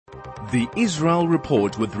The Israel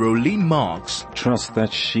Report with Rolene Marks. Trust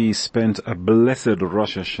that she spent a blessed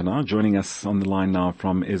Rosh Hashanah. Joining us on the line now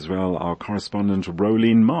from Israel, our correspondent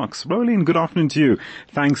Rolene Marks. Rolene, good afternoon to you.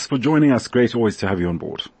 Thanks for joining us. Great always to have you on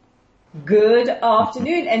board. Good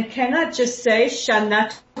afternoon, and can I just say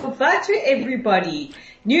Shana Tova to everybody.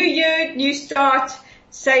 New year, new start,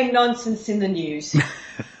 same nonsense in the news.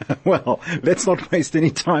 Well, let's not waste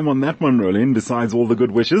any time on that one, Rolene, besides all the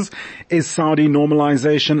good wishes. Is Saudi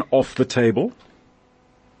normalization off the table?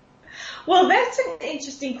 Well, that's an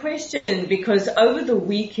interesting question because over the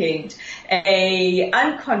weekend, a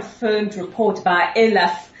unconfirmed report by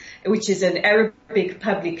Elaf, which is an Arabic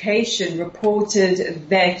publication, reported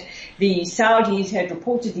that the Saudis had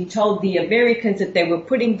reportedly told the Americans that they were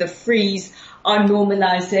putting the freeze on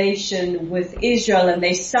normalization with Israel, and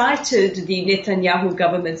they cited the Netanyahu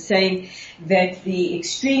government saying that the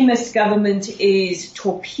extremist government is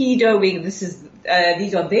torpedoing,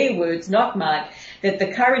 these are their words, not mine, that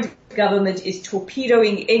the current government is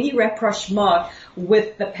torpedoing any rapprochement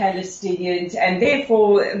with the Palestinians, and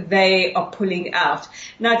therefore they are pulling out.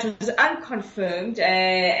 Now, it was unconfirmed,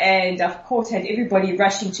 and of course had everybody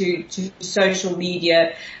rushing to social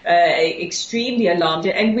media, extremely alarmed.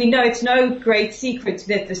 And we know it's no great secret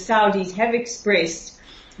that the Saudis have expressed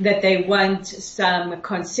that they want some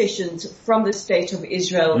concessions from the state of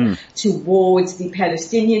Israel towards the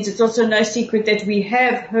Palestinians. It's also no secret that we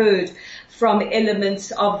have heard from elements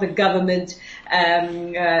of the government.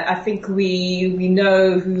 I think we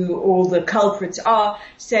know who all the culprits are,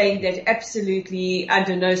 saying that absolutely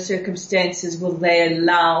under no circumstances will they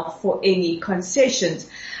allow for any concessions.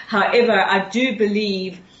 However, I do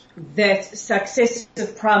believe that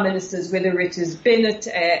successive prime ministers, whether it is Bennett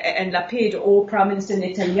and Lapid or Prime Minister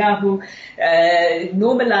Netanyahu,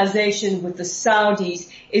 normalization with the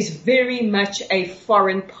Saudis is very much a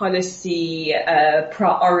foreign policy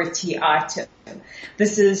priority item.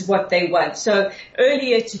 This is what they want. So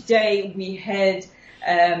earlier today we had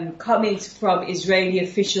comments from Israeli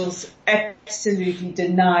officials absolutely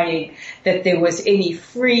denying that there was any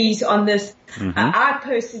freeze on this. I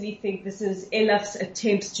personally think this is Elaf's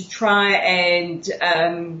attempts to try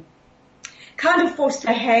and kind of force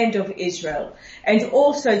the hand of Israel, and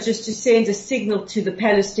also just to send a signal to the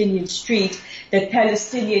Palestinian street that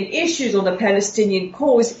Palestinian issues or the Palestinian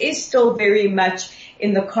cause is still very much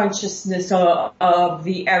in the consciousness of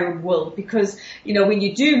the Arab world. Because, you know, when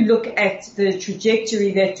you do look at the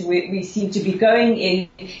trajectory that we seem to be going in,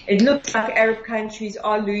 it looks like Arab countries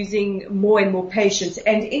are losing more and more patience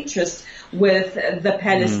and interest with the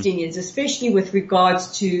Palestinians, especially with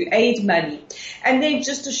regards to aid money. And then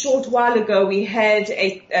just a short while ago, we had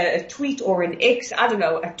a tweet or an X, I don't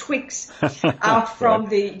know, a Twix out from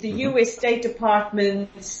the U.S. State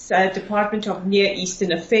Department's Department of Near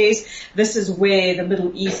Eastern Affairs. This is where the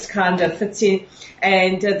Middle East kind of fits in.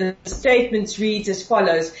 And the statement reads as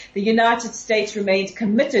follows: the United States remains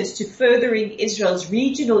committed to furthering Israel's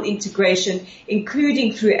regional integration,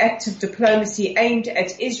 including through active diplomacy aimed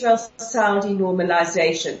at Israel-Saudi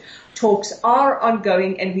normalization. Talks are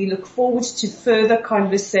ongoing, and we look forward to further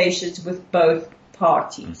conversations with both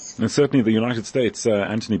parties. And certainly the United States,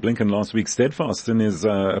 Antony Blinken last week, steadfast in his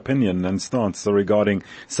opinion and stance regarding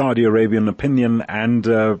Saudi Arabian opinion and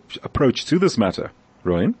approach to this matter.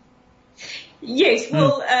 Rolene? Yes,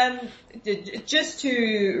 well, just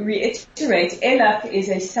to reiterate, Elaf is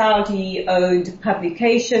a Saudi-owned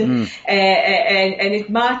publication, and it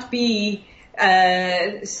might be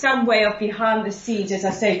some way of behind the scenes, as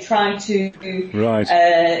I say, trying to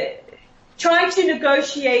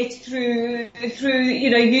negotiate through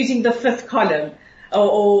using the fifth column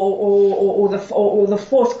or the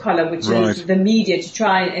fourth column, which is the media, to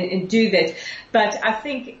try and do that. But I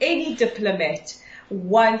think any diplomat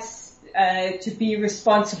wants to be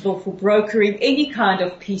responsible for brokering any kind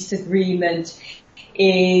of peace agreement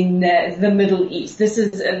in the Middle East. This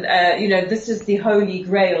is, this is the holy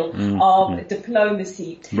grail of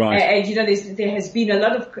diplomacy. And, there has been a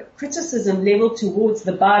lot of criticism leveled towards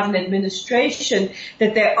the Biden administration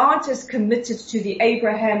that they aren't as committed to the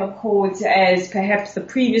Abraham Accords as perhaps the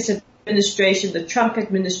previous administration, the Trump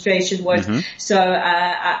administration was. So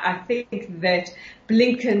I think that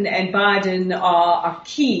Blinken and Biden are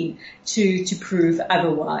keen to prove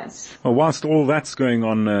otherwise. Well, whilst all that's going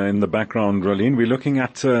on in the background, Rolene, we're looking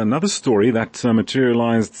at another story that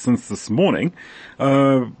materialized since this morning.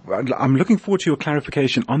 I'm looking forward to your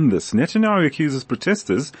clarification on this. Netanyahu accuses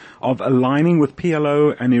protesters of aligning with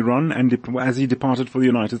PLO and Iran as he departed for the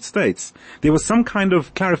United States. There was some kind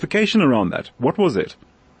of clarification around that. What was it?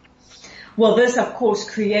 Well, this, of course,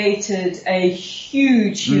 created a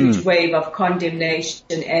huge wave of condemnation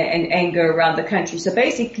and anger around the country. So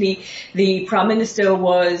basically, the Prime Minister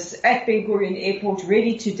was at Ben Gurion Airport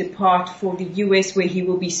ready to depart for the US, where he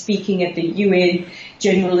will be speaking at the UN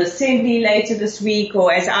General Assembly later this week,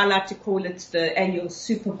 or as I like to call it, the annual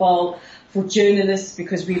Super Bowl for journalists,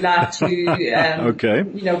 because we like to, we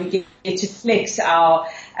get to flex our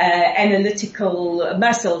analytical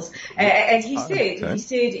muscles. And he said,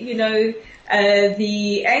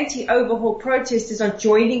 the anti-overhaul protesters are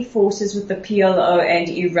joining forces with the PLO and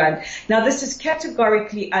Iran. Now, this is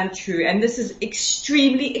categorically untrue, and this is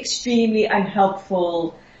extremely, extremely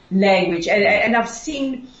unhelpful language. And I've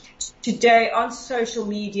seen today on social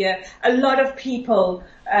media a lot of people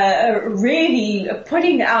really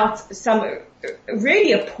putting out some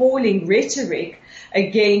really appalling rhetoric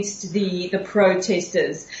against the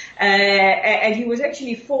protesters. And he was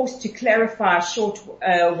actually forced to clarify a short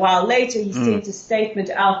while later. He sent a statement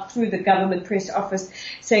out through the government press office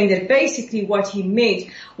saying that basically what he meant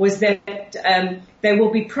was that they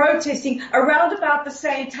will be protesting around about the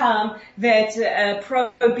same time that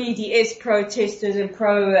pro-BDS protesters and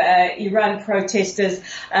pro-Iran protesters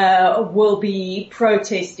will be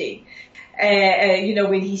protesting.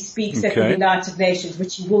 When he speaks at the United Nations,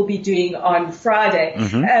 which he will be doing on Friday.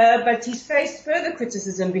 But he's faced further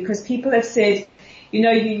criticism because people have said,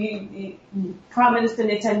 you Prime Minister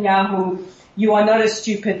Netanyahu, you are not a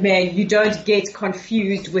stupid man. You don't get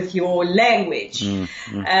confused with your language.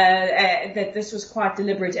 That this was quite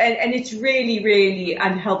deliberate. And it's really, really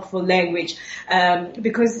unhelpful language,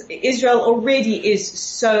 because Israel already is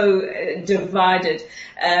so divided.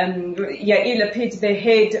 Yair Lapid, the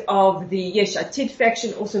head of the Yesh Atid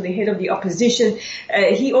faction, also the head of the opposition,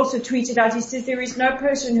 he also tweeted out, he says, there is no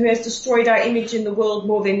person who has destroyed our image in the world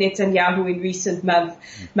more than Netanyahu in recent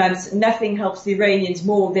months. Nothing helps the Iranians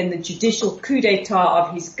more than the judicial coup d'etat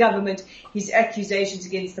of his government. His accusations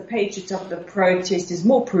against the patriots of the protest is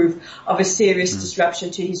more proof of a serious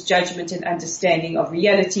disruption to his judgment and understanding of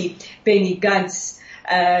reality. Benny Gantz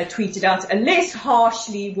tweeted out a less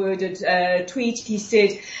harshly worded tweet. He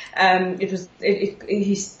said that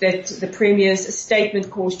the Premier's statement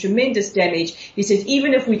caused tremendous damage. He said,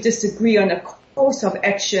 even if we disagree on a course of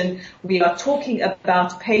action, we are talking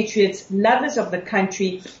about patriots, lovers of the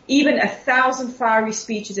country. Even 1,000 fiery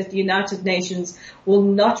speeches at the United Nations will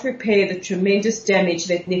not repair the tremendous damage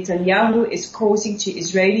that Netanyahu is causing to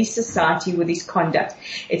Israeli society with his conduct.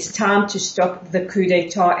 It's time to stop the coup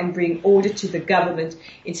d'etat and bring order to the government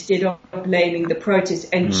instead of blaming the protests.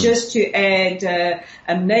 And just to add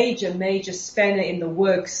a major spanner in the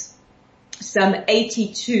works, some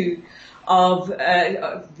 82 of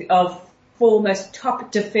former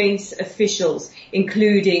top defense officials,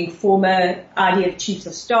 including former IDF chiefs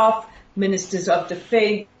of staff, ministers of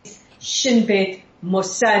defense, Shin Bet,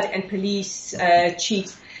 Mossad and police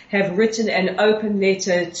chiefs, have written an open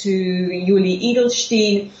letter to Yuli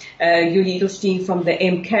Edelstein from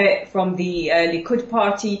the Likud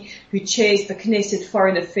party, who chairs the Knesset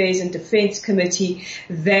Foreign Affairs and Defense Committee.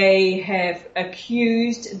 They have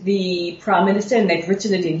accused the Prime Minister, and they've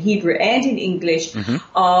written it in Hebrew and in English,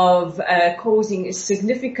 of causing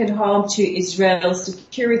significant harm to Israel's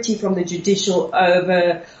security from the judicial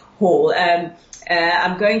overhaul.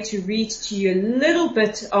 I'm going to read to you a little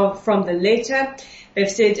bit from the letter. They've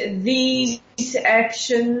said these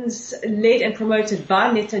actions led and promoted by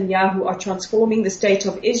Netanyahu are transforming the state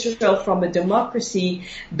of Israel from a democracy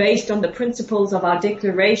based on the principles of our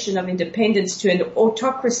Declaration of Independence to an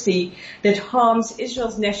autocracy that harms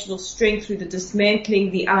Israel's national strength through the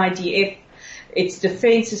dismantling the IDF, its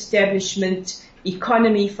defense establishment,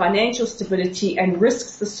 economy, financial stability, and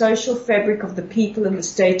risks the social fabric of the people and the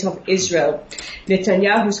state of Israel.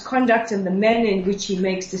 Netanyahu's conduct and the manner in which he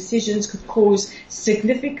makes decisions could cause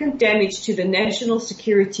significant damage to the national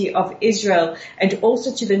security of Israel and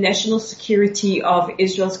also to the national security of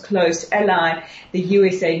Israel's close ally, the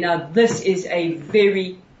USA. Now, this is a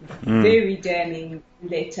very, very damning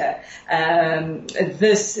letter.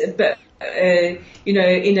 In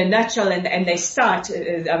a nutshell, and they start,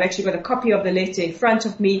 I've actually got a copy of the letter in front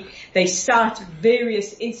of me. They start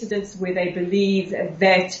various incidents where they believe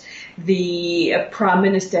that the Prime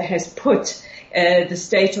Minister has put the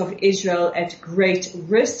state of Israel at great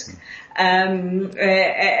risk. And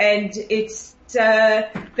it's,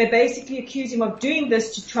 they They basically accuse him of doing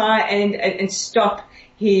this to try and stop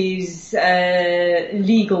his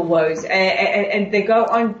legal woes, and they go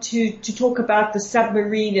on to talk about the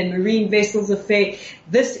submarine and marine vessels affair.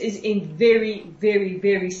 This is in very, very,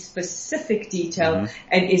 very specific detail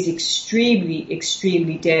and is extremely,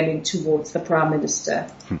 extremely damning towards the Prime Minister.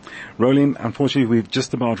 Rolene, unfortunately, we've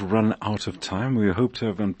just about run out of time. We hope to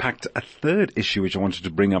have unpacked a third issue which I wanted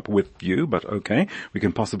to bring up with you, but okay, we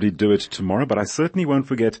can possibly do it tomorrow. But I certainly won't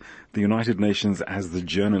forget the United Nations as the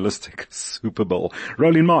journalistic Super Bowl.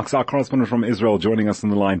 Rolene Marks, our correspondent from Israel, joining us on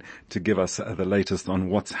the line to give us the latest on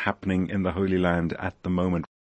what's happening in the Holy Land at the moment.